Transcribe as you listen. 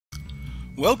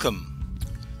Welcome!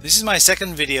 This is my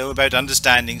second video about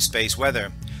understanding space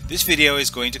weather. This video is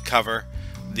going to cover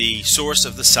the source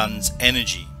of the sun's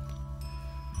energy.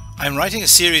 I'm writing a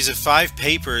series of 5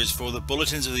 papers for the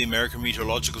Bulletins of the American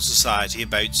Meteorological Society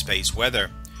about space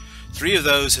weather. 3 of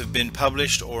those have been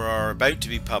published or are about to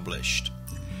be published.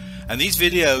 And these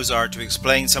videos are to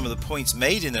explain some of the points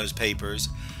made in those papers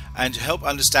and to help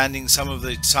understanding some of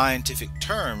the scientific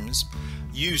terms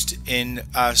used in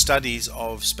studies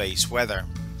of space weather.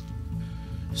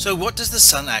 So what does the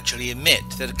sun actually emit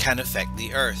that can affect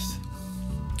the Earth?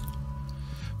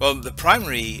 Well, the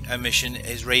primary emission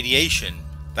is radiation,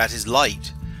 that is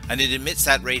light, and it emits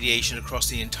that radiation across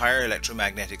the entire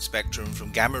electromagnetic spectrum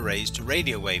from gamma rays to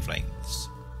radio wavelengths.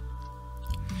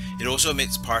 It also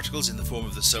emits particles in the form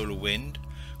of the solar wind,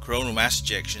 coronal mass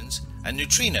ejections, and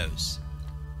neutrinos.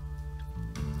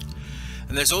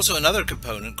 And there's also another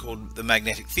component called the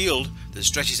magnetic field that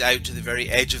stretches out to the very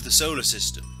edge of the solar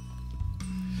system.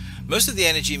 Most of the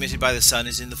energy emitted by the sun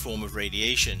is in the form of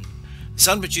radiation. The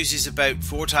sun produces about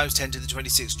 4 times 10 to the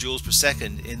 26 joules per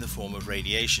second in the form of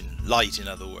radiation, light in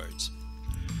other words.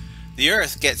 The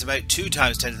Earth gets about 2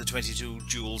 times 10 to the 22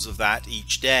 joules of that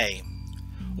each day,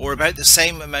 or about the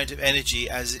same amount of energy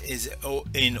as is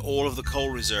in all of the coal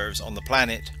reserves on the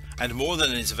planet, and more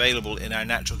than is available in our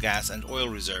natural gas and oil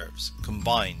reserves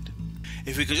combined.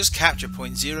 If we could just capture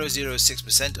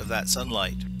 0.006% of that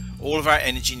sunlight, all of our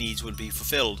energy needs would be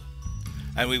fulfilled,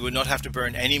 and we would not have to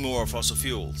burn any more fossil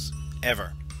fuels,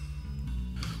 ever.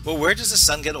 Well, where does the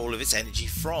sun get all of its energy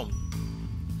from?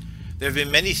 There have been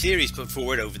many theories put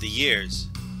forward over the years.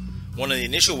 One of the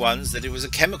initial ones that it was a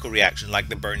chemical reaction like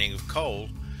the burning of coal,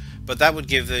 but that would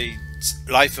give the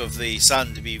life of the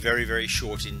sun to be very, very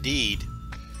short indeed.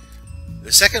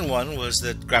 The second one was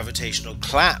that gravitational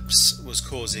collapse was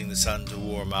causing the sun to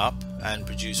warm up and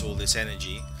produce all this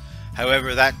energy.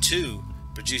 However, that too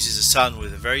produces a sun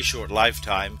with a very short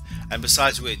lifetime, and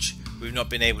besides which we've not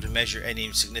been able to measure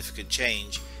any significant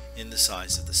change in the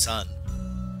size of the sun.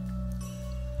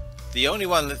 The only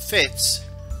one that fits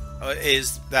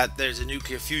is that there's a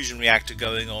nuclear fusion reactor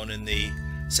going on in the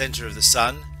center of the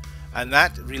sun, and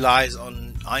that relies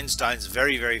on Einstein's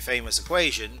very, very famous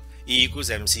equation E equals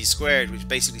mc squared, which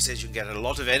basically says you can get a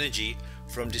lot of energy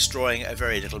from destroying a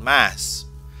very little mass.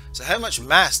 So how much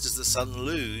mass does the sun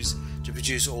lose to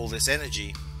produce all this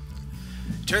energy?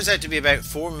 It turns out to be about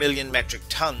 4 million metric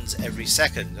tons every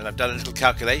second, and I've done a little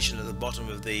calculation at the bottom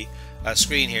of the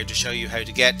screen here to show you how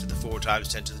to get to the 4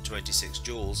 times 10 to the 26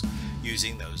 joules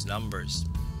using those numbers.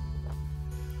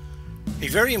 A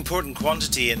very important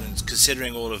quantity in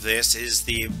considering all of this is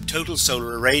the total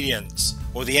solar irradiance,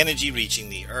 or the energy reaching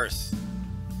the Earth.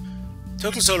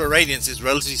 Total solar radiance is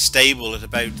relatively stable at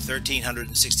about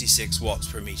 1366 watts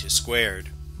per meter squared.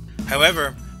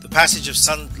 However, the passage of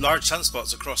large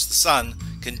sunspots across the sun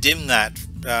can dim that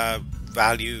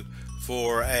value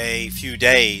for a few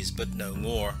days, but no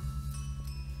more.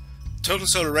 Total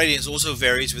solar radiance also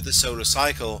varies with the solar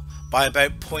cycle by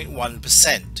about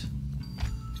 0.1%.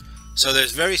 So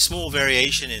there's very small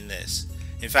variation in this.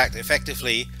 In fact,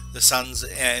 effectively, the sun's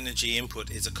energy input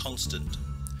is a constant.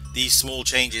 These small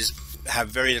changes have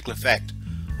very little effect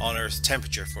on Earth's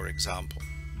temperature, for example.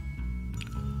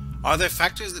 Are there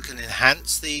factors that can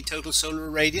enhance the total solar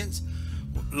irradiance?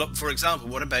 Look, for example,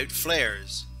 what about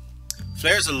flares?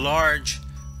 Flares are large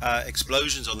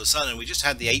explosions on the sun, and we just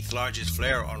had the 8th largest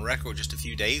flare on record just a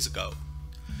few days ago.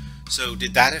 So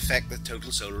did that affect the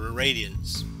total solar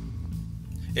irradiance?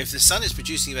 If the sun is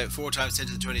producing about 4 times 10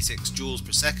 to the 26 joules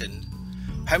per second,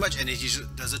 how much energy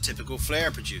does a typical flare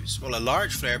produce? Well, a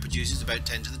large flare produces about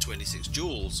 10 to the 26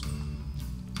 joules.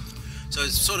 So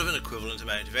it's sort of an equivalent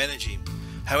amount of energy.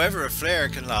 However, a flare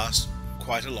can last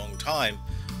quite a long time.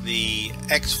 The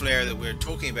X flare that we're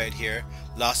talking about here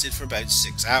lasted for about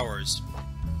 6 hours.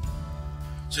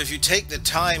 So if you take the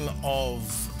time of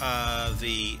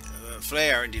the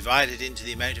flare and divide it into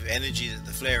the amount of energy that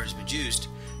the flare has produced,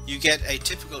 you get a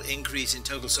typical increase in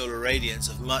total solar radiance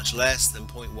of much less than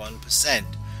 0.1%,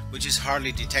 which is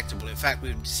hardly detectable. In fact,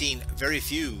 we've seen very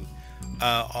few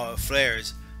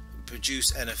flares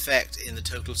produce an effect in the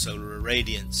total solar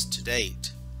irradiance to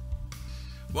date.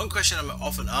 One question I'm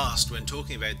often asked when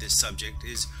talking about this subject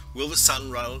is, will the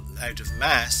sun run out of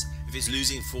mass if it's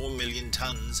losing 4 million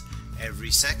tons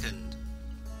every second?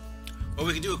 Well,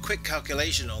 we can do a quick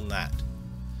calculation on that.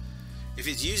 If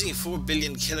it's using 4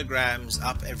 billion kilograms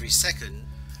up every second,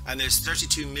 and there's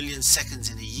 32 million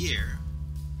seconds in a year,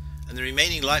 and the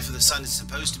remaining life of the sun is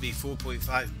supposed to be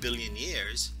 4.5 billion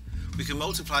years, we can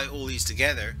multiply all these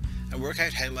together and work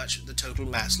out how much the total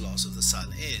mass loss of the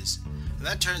sun is. And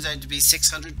that turns out to be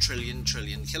 600 trillion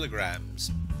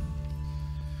kilograms.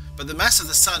 But the mass of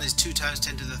the Sun is 2 times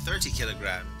 10 to the 30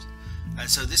 kilograms, and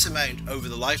so this amount over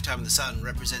the lifetime of the Sun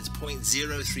represents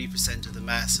 0.03% of the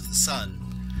mass of the Sun,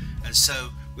 and so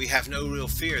we have no real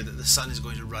fear that the Sun is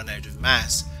going to run out of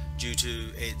mass due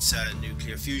to its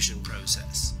nuclear fusion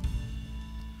process.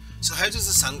 So how does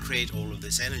the Sun create all of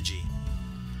this energy?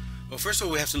 Well, first of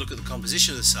all, we have to look at the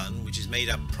composition of the Sun, which is made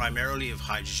up primarily of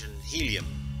hydrogen and helium.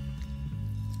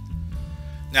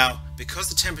 Now, because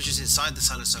the temperatures inside the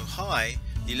Sun are so high,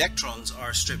 the electrons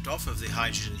are stripped off of the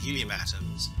hydrogen and helium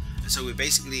atoms, and so we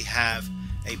basically have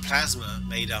a plasma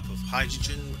made up of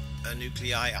hydrogen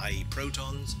nuclei, i.e.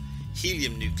 protons,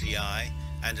 helium nuclei,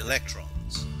 and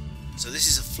electrons. So this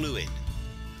is a fluid,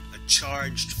 a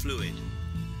charged fluid.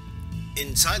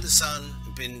 Inside the Sun,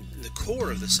 in the core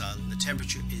of the Sun, the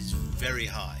temperature is very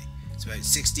high. It's about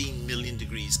 16 million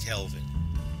degrees Kelvin.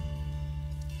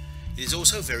 It is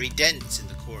also very dense in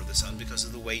the core of the Sun because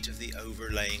of the weight of the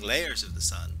overlaying layers of the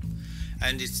Sun,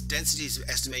 and its density is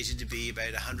estimated to be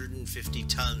about 150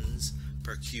 tons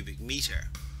per cubic meter.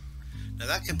 Now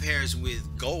that compares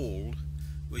with gold,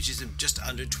 which is just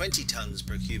under 20 tons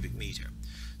per cubic meter.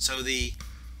 So the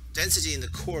density in the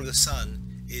core of the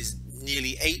Sun is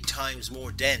nearly 8 times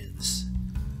more dense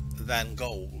than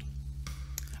gold.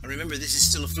 And remember, this is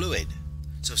still a fluid,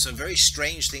 so some very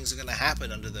strange things are going to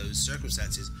happen under those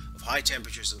circumstances of high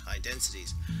temperatures and high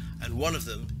densities, and one of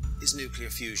them is nuclear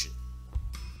fusion.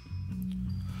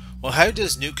 Well, how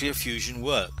does nuclear fusion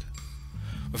work?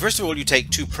 Well, first of all, you take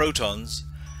 2 protons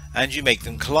and you make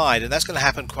them collide, and that's going to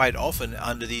happen quite often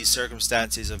under these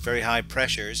circumstances of very high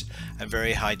pressures and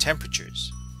very high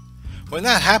temperatures. When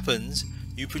that happens,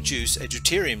 you produce a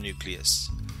deuterium nucleus,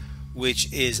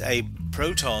 which is a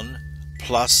proton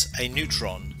plus a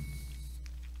neutron.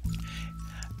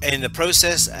 In the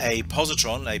process, a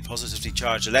positron, a positively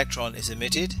charged electron, is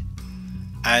emitted,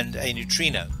 and a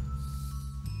neutrino.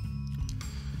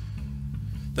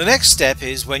 The next step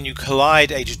is when you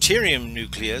collide a deuterium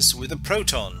nucleus with a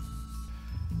proton,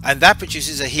 and that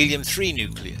produces a helium-3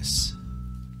 nucleus.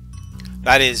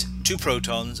 That is 2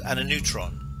 protons and a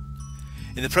neutron.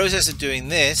 In the process of doing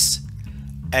this,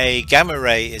 a gamma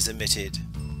ray is emitted,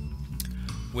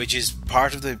 which is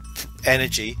part of the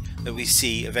energy that we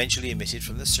see eventually emitted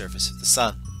from the surface of the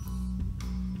Sun.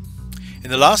 In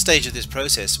the last stage of this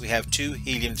process, we have 2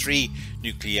 helium-3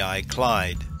 nuclei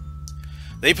collide.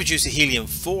 They produce a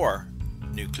helium-4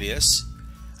 nucleus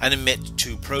and emit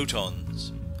 2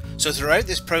 protons. So throughout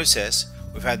this process,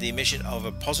 we've had the emission of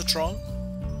a positron,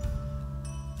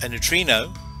 a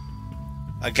neutrino,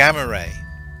 a gamma ray.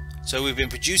 So we've been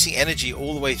producing energy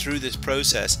all the way through this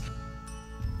process.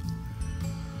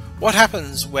 What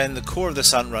happens when the core of the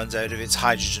Sun runs out of its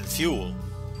hydrogen fuel?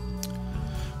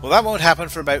 Well, that won't happen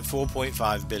for about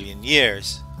 4.5 billion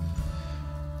years.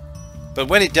 But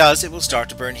when it does, it will start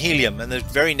to burn helium, and the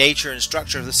very nature and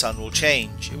structure of the Sun will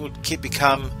change. It will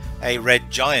become a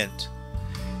red giant.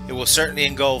 It will certainly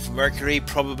engulf Mercury,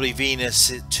 probably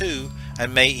Venus too,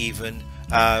 and may even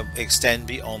extend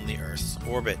beyond the Earth's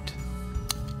orbit.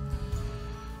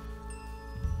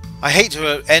 I hate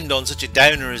to end on such a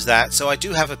downer as that, so I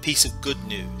do have a piece of good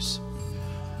news.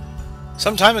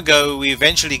 Some time ago, we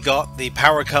eventually got the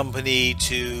power company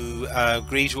to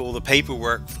agree to all the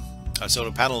paperwork, a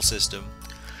solar panel system,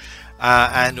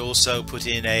 and also put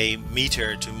in a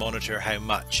meter to monitor how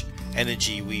much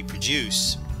energy we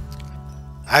produce.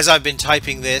 As I've been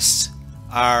typing this,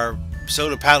 our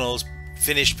solar panels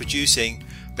finished producing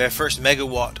their first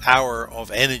megawatt hour of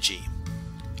energy.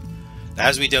 Now,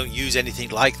 as we don't use anything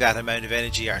like that amount of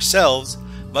energy ourselves,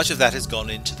 much of that has gone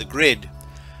into the grid,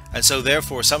 and so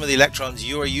therefore some of the electrons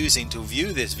you are using to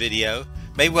view this video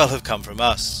may well have come from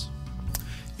us.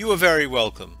 You are very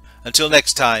welcome. Until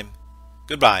next time,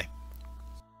 goodbye.